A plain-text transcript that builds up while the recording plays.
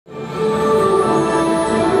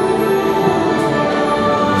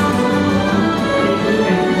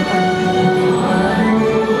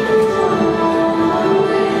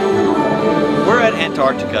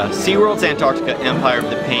SeaWorld's Antarctica Empire of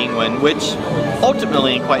the Penguin, which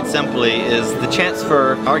ultimately and quite simply is the chance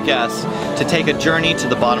for our guests to take a journey to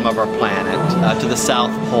the bottom of our planet, to the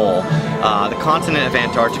South Pole. The continent of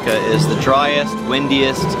Antarctica is the driest,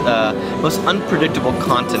 windiest, most unpredictable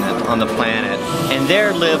continent on the planet, and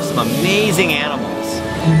there live some amazing animals.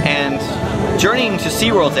 And journeying to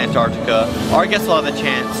SeaWorld's Antarctica, our guests will have a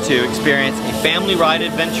chance to experience a family ride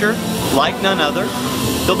adventure like none other.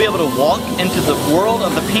 They'll be able to walk into the world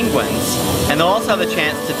of the penguins, and they'll also have the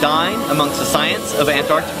chance to dine amongst the science of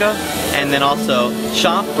Antarctica, and then also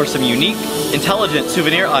shop for some unique, intelligent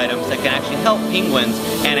souvenir items that can actually help penguins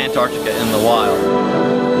and Antarctica in the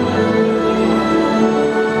wild.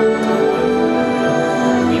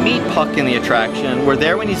 Puck in the attraction. We're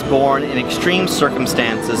there when he's born in extreme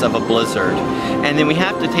circumstances of a blizzard, and then we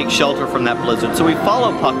have to take shelter from that blizzard. So we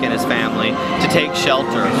follow Puck and his family to take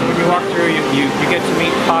shelter. So when you walk through, you get to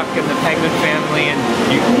meet Puck and the penguin family, and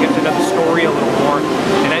you get to know the story a little more.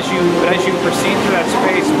 And as you proceed through that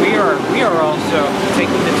space, we are also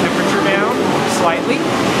taking the temperature down slightly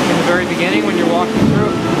in the very beginning when you're walking through.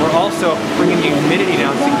 We're also bringing the humidity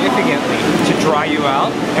down significantly to dry you out,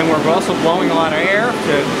 and we're also blowing a lot of air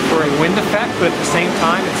for a wind effect, but at the same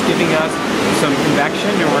time it's giving us some convection,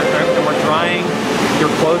 and we're drying your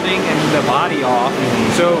clothing and the body off.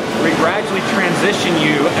 So we gradually transition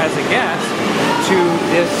you as a guest to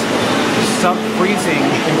this sub-freezing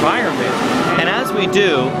environment. And as we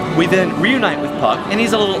do, we then reunite with Puck, and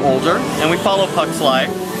he's a little older, and we follow Puck's life,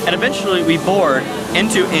 and eventually we board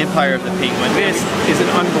into Empire of the Penguin. This is an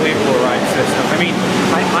unbelievable ride system. I mean,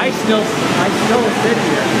 I still sit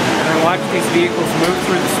here and I watch these vehicles move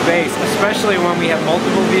through the space, especially when we have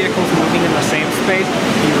multiple vehicles moving in the same space.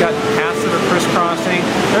 You've got paths that are crisscrossing.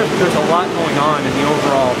 There's a lot going on in the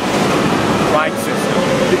overall ride system.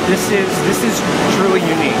 This is truly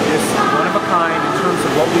unique. This is one of a kind in terms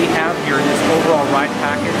of what we have here in this overall ride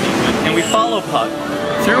package. And we follow Puck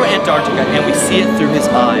through Antarctica, and we see it through his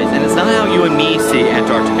eyes. And it's not how you and me see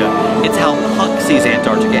Antarctica, it's how Puck sees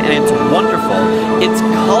Antarctica, and it's wonderful, it's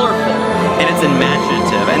colorful, and it's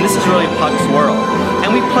imaginative, and this is really Puck's world.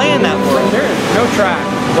 And we play in that world. There is no track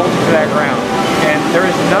bolted to that ground, and there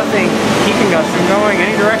is nothing keeping us from going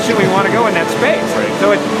any direction we want to go in that space. Right.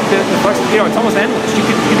 So it's almost endless. You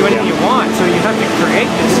can do anything you want, so you have to create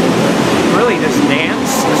this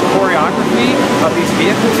dance, this choreography of these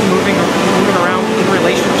vehicles moving around in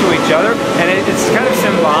relation to each other, and it's kind of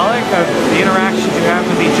symbolic of the interactions you have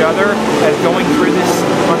with each other as going through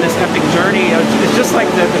on this epic journey. It's just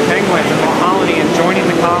like the penguins and the colony and joining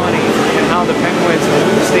the colony, and how the penguins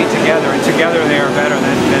stay together, and together they are better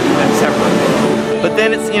than separate. But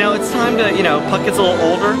then it's time to, Puck gets a little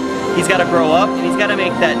older. He's got to grow up, and he's got to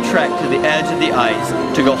make that trek to the edge of the ice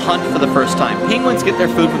to go hunt for the first time. Penguins get their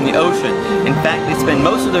food from the ocean. In fact, they spend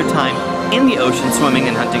most of their time in the ocean swimming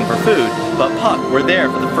and hunting for food. But Puck, we're there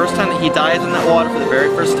for the first time that he dives in that water for the very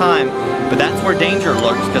first time. But that's where danger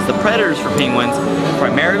lurks, because the predators for penguins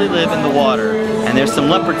primarily live in the water. And there's some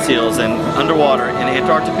leopard seals underwater in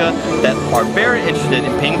Antarctica that are very interested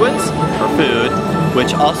in penguins for food,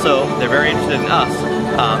 which also they're very interested in us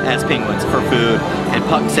as penguins for food. And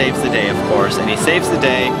Puck saves the day, of course, and he saves the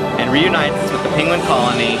day and reunites with the penguin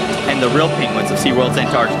colony and the real penguins of SeaWorld's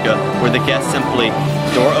Antarctica, where the guests simply,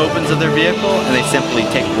 the door opens of their vehicle and they simply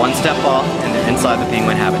take one step off and they're inside the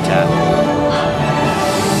penguin habitat.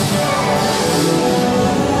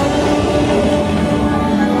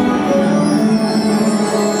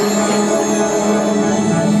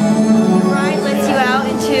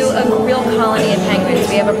 Colony of penguins.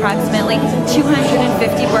 We have approximately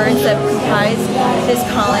 250 birds that comprise this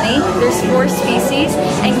colony. There's 4 species,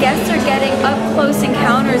 and guests are getting up close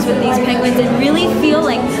encounters with these penguins and really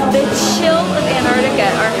feeling the chill of Antarctica.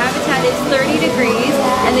 Our habitat is 30 degrees,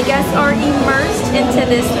 and the guests are immersed into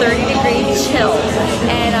this 30-degree chill.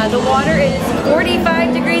 And the water is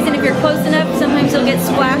 45 degrees, and if you're close enough, sometimes you'll get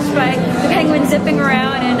splashed by the penguins zipping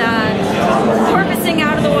around and porpoising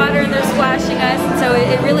out of the water, and they're splashing us. And so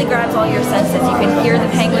it really grabs all your senses. You can hear the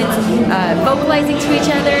penguins vocalizing to each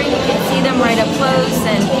other, you can see them right up close,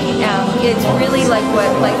 and it's really like what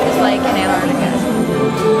life is like in Antarctica.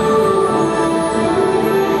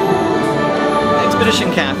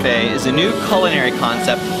 Expedition Cafe is a new culinary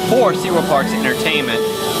concept for SeaWorld Parks Entertainment,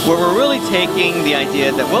 where we're really taking the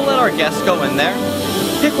idea that we'll let our guests go in there,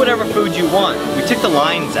 pick whatever food you want. We took the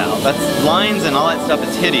lines out. That's lines and all that stuff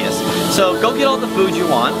is hideous. So go get all the food you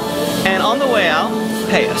want, and on the way out,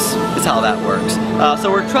 pay us, is how that works.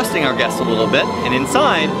 So we're trusting our guests a little bit, and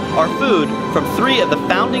inside are food from 3 of the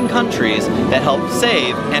founding countries that helped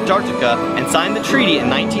save Antarctica and signed the treaty in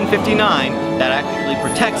 1959 that actually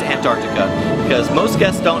protects Antarctica. Because most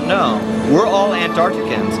guests don't know, we're all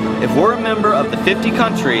Antarcticans. If we're a member of the 50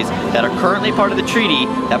 countries that are currently part of the treaty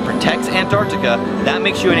that protects Antarctica, that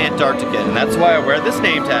makes you an Antarctican. And that's why I wear this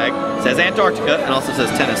name tag. It says Antarctica and also says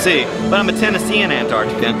Tennessee, but I'm a Tennessean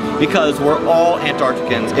Antarctican because we're all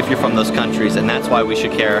Antarcticans if you're from those countries, and that's why we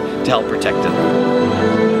should care to help protect it.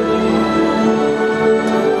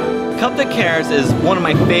 Cup That Cares is one of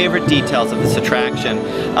my favorite details of this attraction.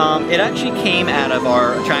 It actually came out of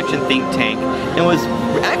our attraction think tank and was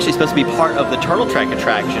actually supposed to be part of the Turtle Trek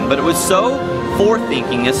attraction, but it was so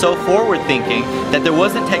forward-thinking and so forward-thinking that there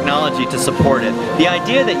wasn't technology to support it. The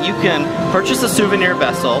idea that you can purchase a souvenir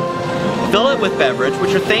vessel, fill it with beverage,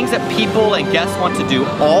 which are things that people and guests want to do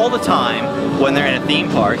all the time when they're in a theme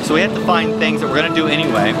park, so we had to find things that we're going to do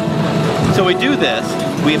anyway. So we do this,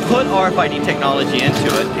 we put RFID technology into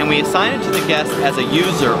it, and we assign it to the guest as a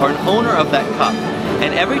user or an owner of that cup.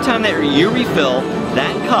 And every time that you refill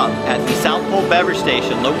that cup at the South Pole Beverage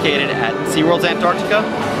Station located at SeaWorld's Antarctica,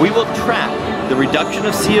 we will track the reduction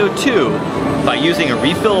of CO2 by using a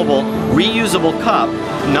refillable, reusable cup,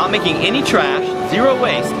 not making any trash, 0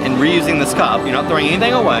 waste, and reusing this cup. You're not throwing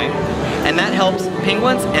anything away. And that helps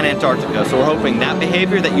penguins and Antarctica. So we're hoping that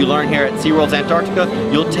behavior that you learn here at SeaWorld's Antarctica,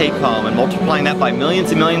 you'll take home. And multiplying that by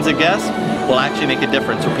millions and millions of guests will actually make a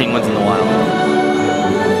difference for penguins in the wild.